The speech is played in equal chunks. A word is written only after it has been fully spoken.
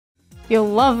You'll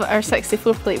love our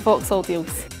 64 plate Vauxhall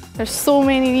deals. There's so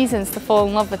many reasons to fall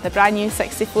in love with the brand new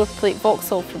 64 plate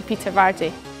Vauxhall from Peter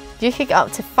Vardy. You could get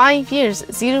up to 5 years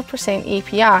 0%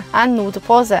 APR and no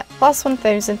deposit, plus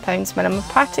 £1,000 minimum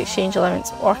part exchange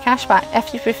allowance or cashback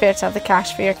if you prefer to have the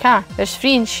cash for your car. There's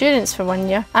free insurance for 1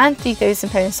 year and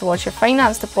 £3,000 towards your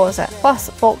finance deposit, plus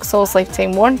Vauxhall's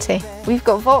lifetime warranty. We've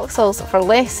got Vauxhalls for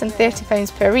less than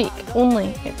 £30 per week,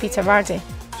 only at Peter Vardy.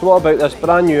 So what about this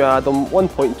brand new Adam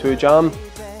 1.2 Jam?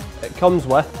 It comes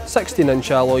with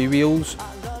 16-inch alloy wheels,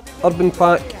 urban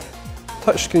pack,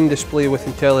 touchscreen display with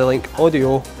IntelliLink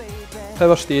audio,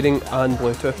 power steering and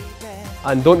Bluetooth.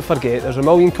 And don't forget, there's a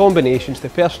million combinations to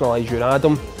personalise your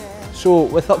Adam. So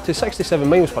with up to 67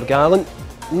 miles per gallon,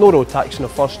 no road tax in the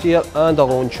first year and a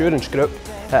low insurance group,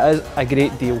 it is a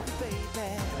great deal.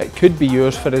 It could be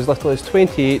yours for as little as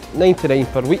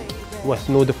 £28.99 per week with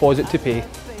no deposit to pay.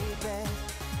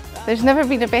 There's never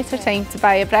been a better time to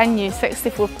buy a brand new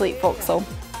 64 plate Vauxhall.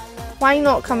 Why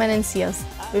not come in and see us?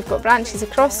 We've got branches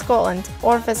across Scotland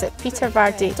or visit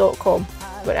petervardy.com.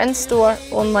 We're in store,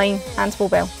 online and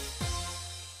mobile.